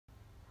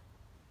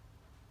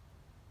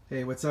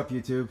Hey, what's up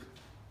YouTube?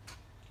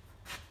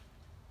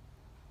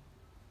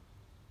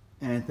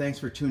 And thanks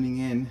for tuning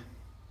in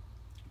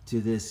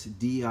to this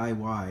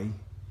DIY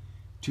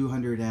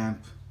 200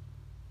 amp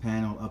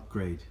panel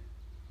upgrade.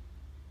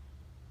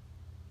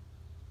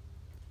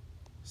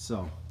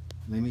 So,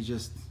 let me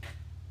just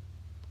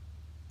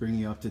bring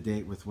you up to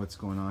date with what's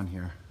going on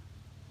here.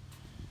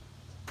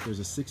 There's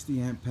a 60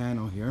 amp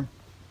panel here,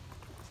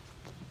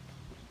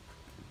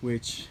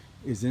 which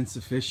is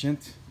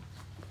insufficient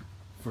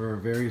for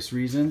various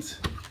reasons.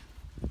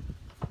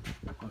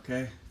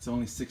 Okay, it's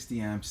only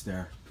 60 amps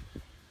there.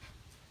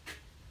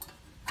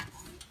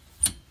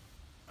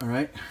 All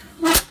right.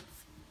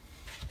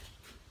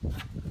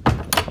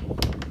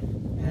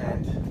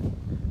 And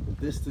the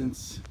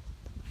distance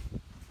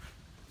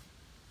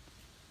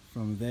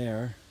from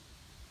there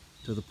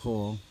to the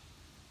pole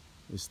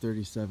is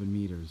 37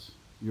 meters.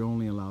 You're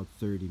only allowed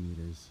 30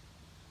 meters.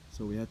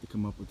 So we had to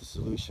come up with a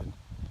solution.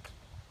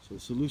 So the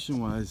solution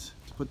was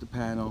to put the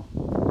panel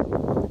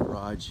in the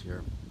garage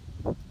here.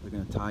 We're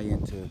going to tie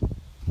into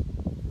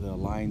the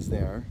lines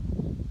there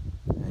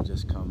and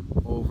just come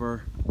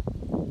over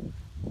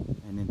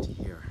and into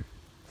here.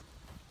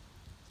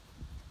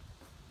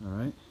 All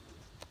right.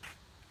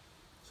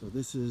 So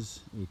this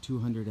is a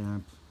 200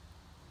 amp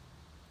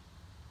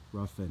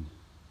Ruffin.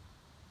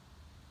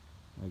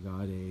 I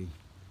got a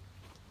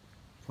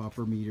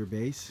proper meter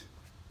base.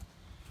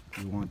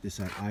 We want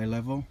this at eye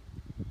level,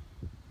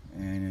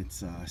 and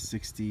it's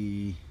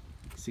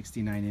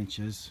 69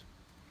 inches.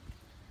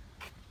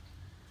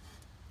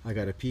 I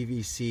got a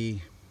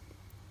PVC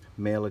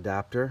male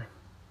adapter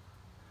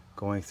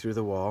going through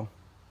the wall.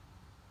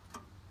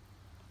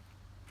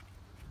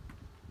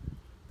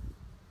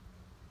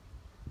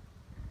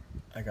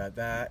 I got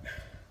that,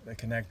 the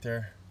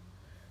connector,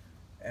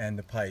 and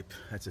the pipe.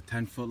 That's a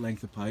 10-foot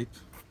length of pipe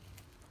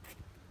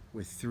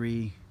with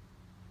three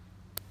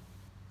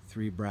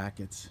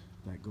brackets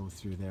that go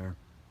through there.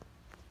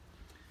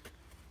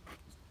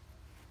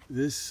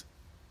 This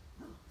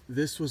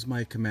was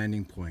my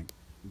commanding point,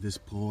 this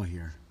pole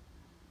here.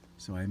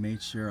 So I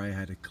made sure I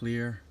had it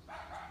clear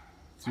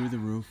through the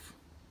roof.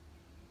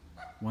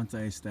 Once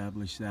I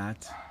established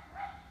that,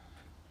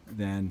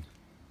 then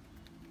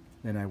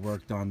I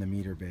worked on the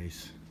meter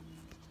base.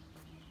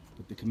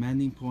 But the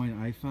commanding point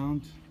I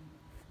found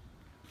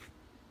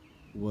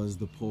was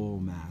the pole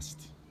mast.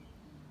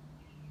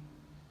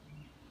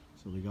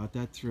 So we got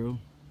that through.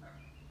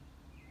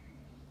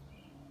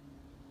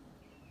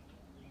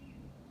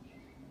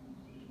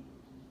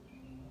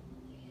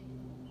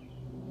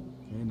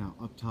 Okay, now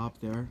up top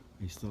there,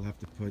 I still have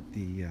to put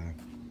the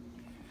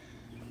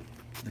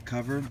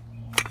cover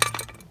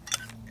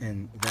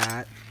and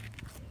that.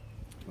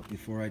 But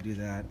before I do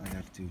that, I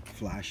have to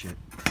flash it.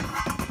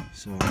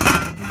 So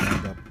I'm gonna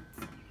end up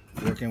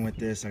working with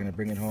this. I'm gonna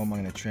bring it home, I'm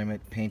gonna trim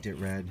it, paint it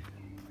red,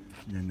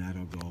 and then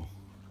that'll go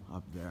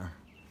up there.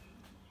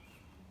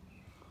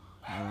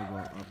 That'll go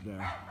up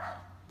there.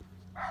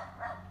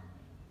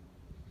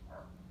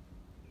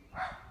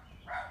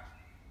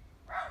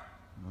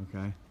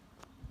 Okay.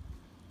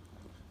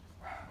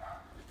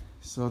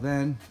 So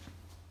then,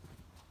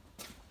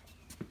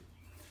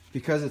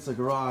 because it's a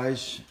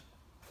garage,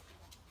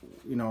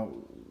 you know,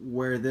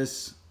 where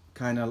this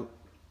kind of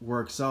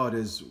works out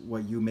is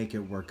what you make it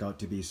work out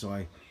to be. So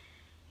I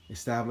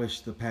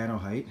established the panel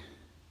height,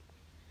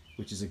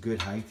 which is a good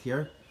height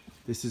here.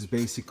 This is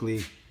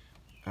basically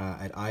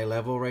at eye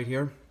level right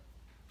here.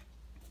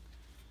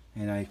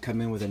 And I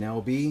come in with an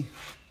LB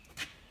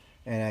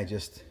and I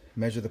just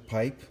measure the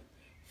pipe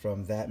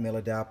from that male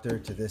adapter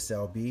to this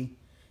LB.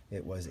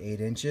 It was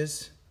 8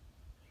 inches.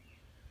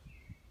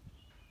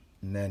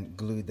 And then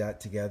glued that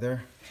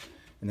together.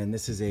 And then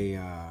this is a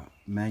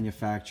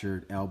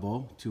manufactured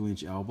elbow,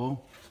 2-inch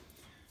elbow.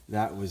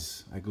 That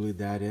was, I glued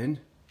that in.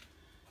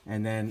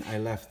 And then I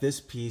left this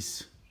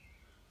piece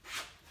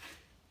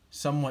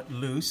somewhat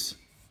loose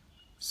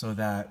so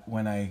that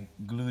when I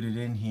glued it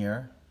in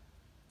here,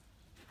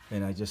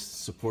 then I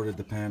just supported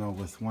the panel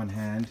with one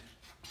hand,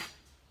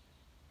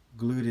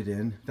 glued it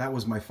in. That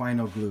was my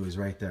final glue, is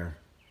right there,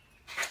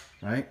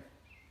 right?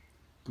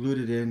 Glued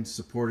it in,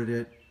 supported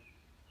it,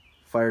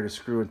 fired a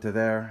screw into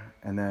there,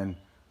 and then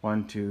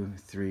 1, 2,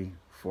 3,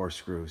 4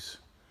 screws.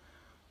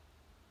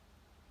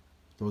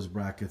 Those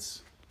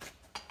brackets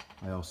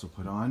I also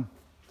put on.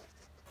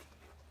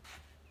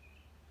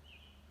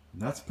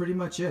 And that's pretty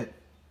much it.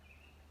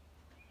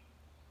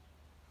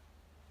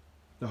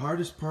 The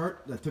hardest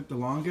part that took the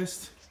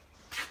longest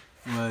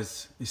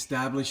was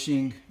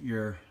establishing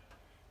your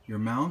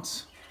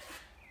mounts.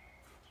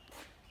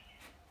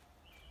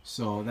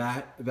 So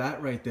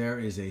that right there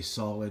is a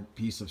solid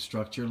piece of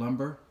structure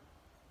lumber,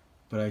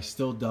 but I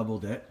still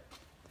doubled it.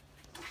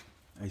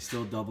 I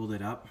still doubled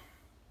it up.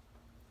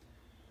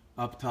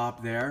 Up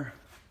top there,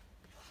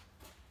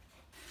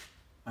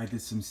 I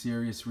did some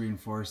serious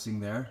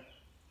reinforcing there,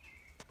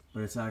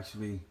 but it's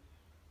actually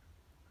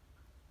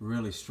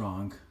really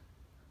strong.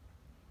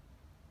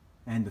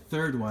 And the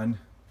third one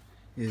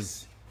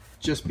is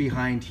just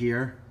behind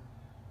here,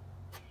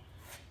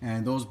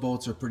 and those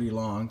bolts are pretty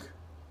long,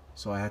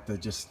 so I had to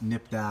just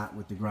nip that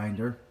with the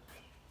grinder.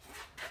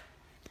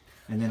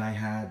 And then I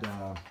had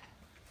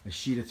a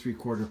sheet of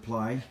 3/4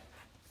 ply,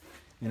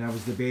 and I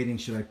was debating,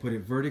 should I put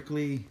it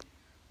vertically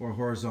or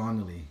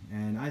horizontally,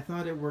 and I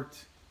thought it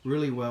worked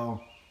really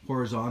well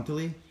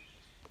horizontally,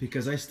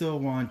 because I still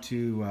want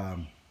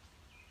to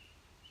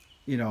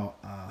you know,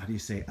 how do you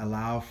say,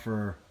 allow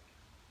for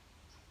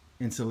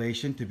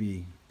insulation to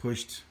be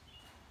pushed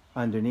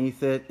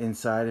underneath it,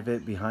 inside of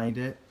it, behind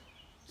it,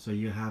 so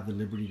you have the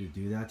liberty to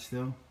do that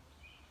still.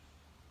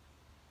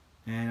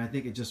 And I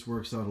think it just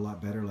works out a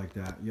lot better like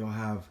that. You'll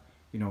have,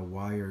 you know,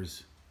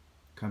 wires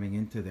coming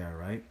into there,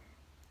 right?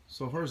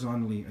 So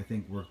horizontally, I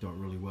think worked out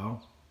really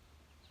well.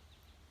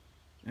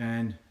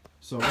 And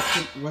so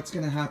what's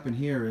going to happen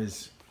here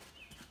is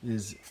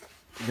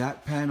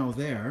that panel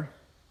there,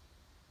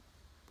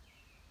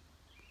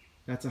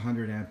 that's a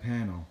 100 amp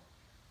panel.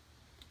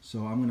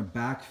 So I'm going to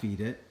backfeed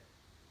it.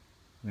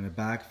 I'm going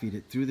to backfeed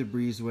it through the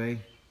breezeway,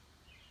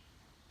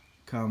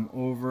 come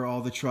over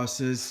all the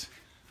trusses,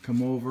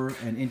 come over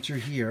and enter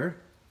here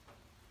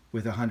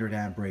with a 100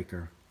 amp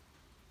breaker.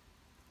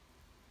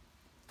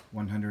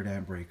 100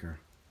 amp breaker.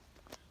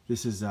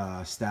 This is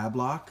a stab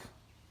lock.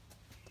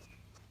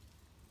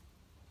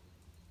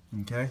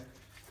 Okay.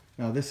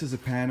 Now this is a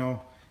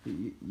panel.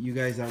 You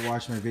guys that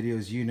watch my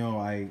videos, you know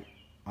I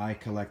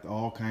collect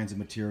all kinds of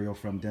material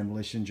from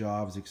demolition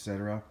jobs,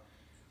 etc.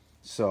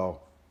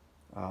 So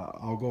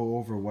I'll go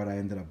over what I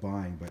ended up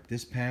buying. But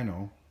this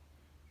panel,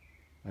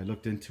 I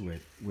looked into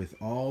it, with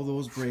all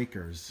those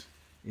breakers,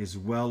 is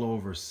well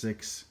over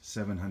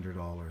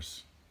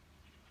 $600–700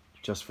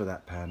 just for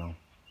that panel.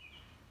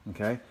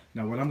 Okay.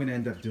 Now what I'm going to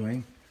end up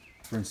doing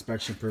for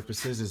inspection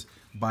purposes is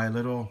buy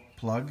little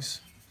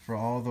plugs for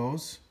all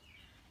those,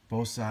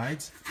 both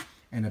sides,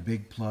 and a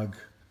big plug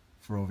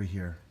for over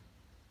here.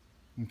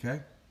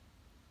 Okay?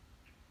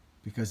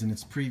 Because in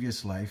its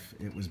previous life,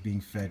 it was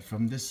being fed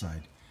from this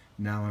side.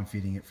 Now I'm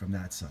feeding it from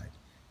that side.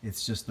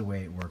 It's just the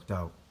way it worked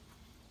out.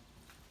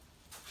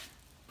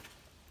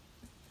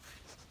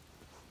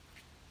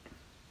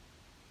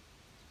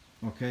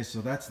 Okay,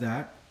 so that's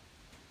that.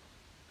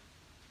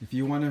 If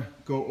you want to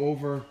go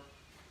over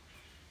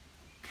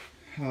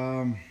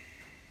a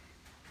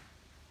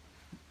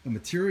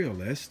material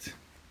list,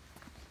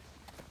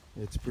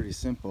 it's pretty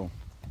simple.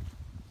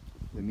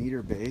 The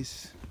meter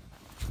base,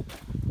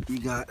 you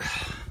got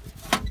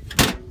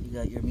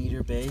your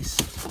meter base.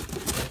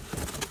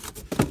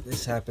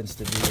 This happens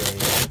to be a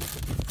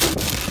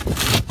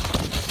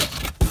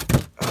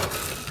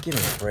give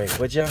me a break,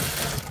 would ya?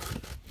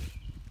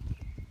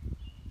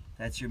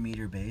 That's your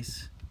meter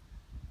base.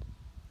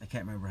 I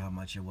can't remember how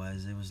much it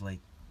was. It was like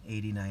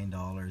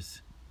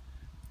 $89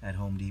 at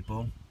Home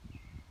Depot.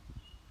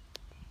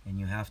 And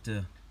you have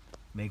to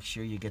make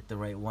sure you get the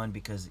right one,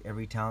 because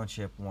every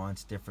township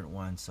wants different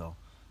ones. So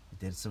I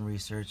did some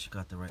research,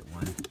 got the right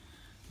one.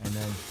 And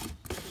then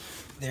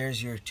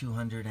there's your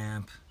 200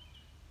 amp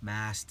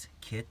mast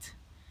kit,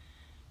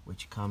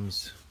 which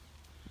comes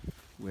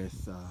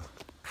with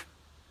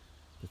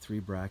the 3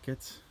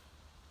 brackets.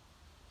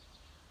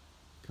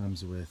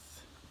 Comes with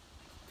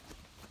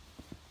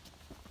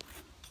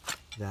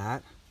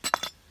that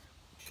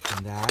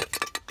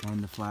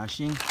and the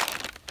flashing.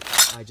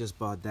 I just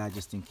bought that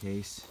just in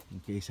case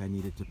I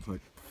needed to put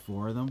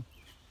 4 of them,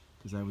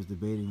 because I was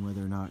debating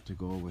whether or not to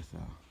go with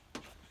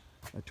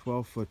a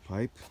 12-foot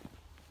pipe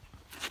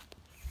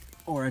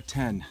or a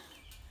 10,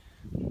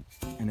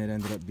 and it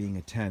ended up being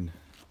a 10.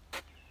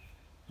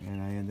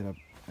 And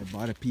I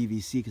bought a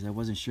PVC because I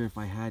wasn't sure if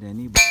I had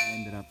any, but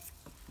I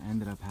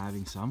ended up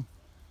having some.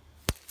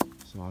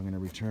 So I'm gonna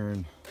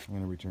return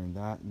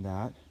that and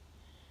that.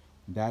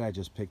 That I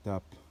just picked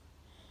up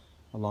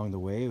along the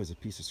way. It was a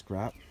piece of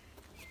scrap.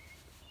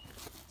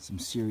 Some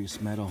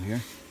serious metal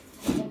here,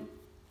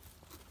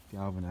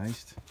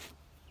 galvanized.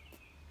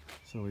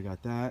 So we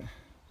got that.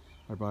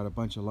 I brought a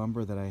bunch of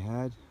lumber that I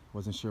had,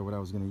 wasn't sure what I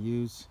was going to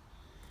use.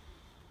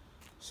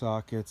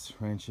 Sockets,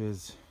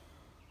 wrenches,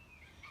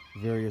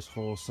 various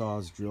hole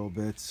saws, drill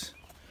bits.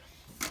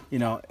 You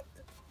know,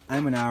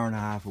 I'm an hour and a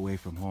half away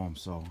from home,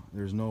 so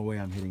there's no way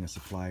I'm hitting a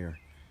supplier.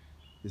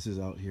 This is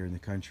out here in the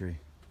country.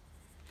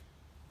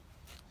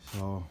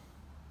 So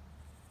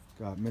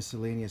got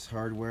miscellaneous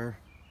hardware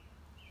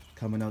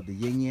coming out the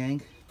yin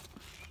yang.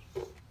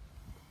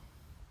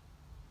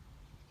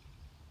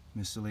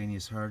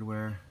 Miscellaneous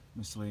hardware,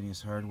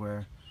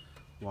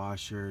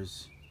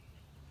 washers,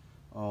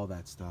 all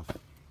that stuff.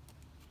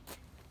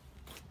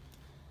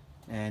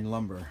 And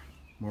lumber,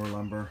 more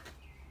lumber.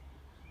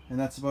 And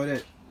that's about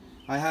it.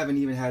 I haven't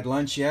even had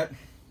lunch yet.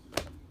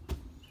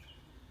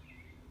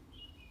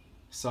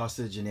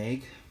 Sausage and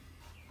egg.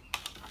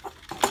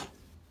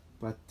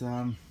 But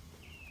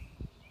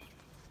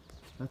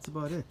that's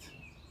about it.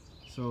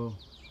 So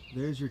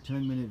there's your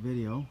 10-minute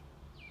video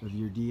of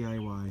your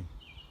DIY.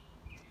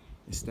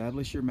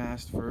 Establish your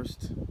mast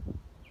first,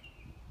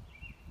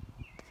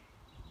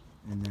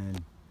 and then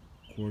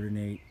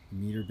coordinate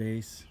meter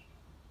base.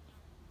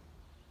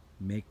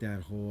 Make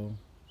that hole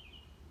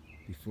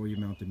before you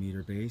mount the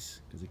meter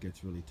base, because it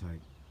gets really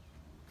tight.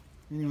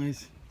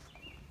 Anyways,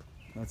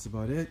 that's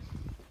about it.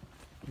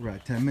 We're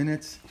at 10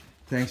 minutes.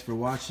 Thanks for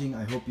watching.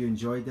 I hope you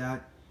enjoyed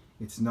that.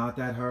 It's not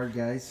that hard,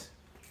 guys.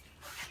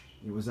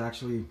 It was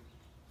actually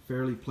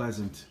fairly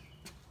pleasant.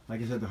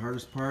 Like I said, the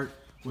hardest part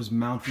was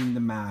mounting the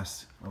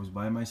mast. I was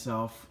by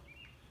myself,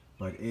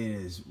 but it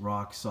is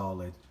rock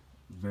solid.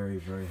 Very,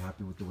 very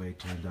happy with the way it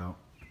turned out.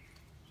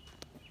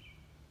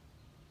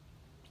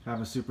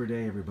 Have a super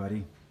day,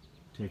 everybody.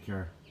 Take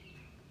care.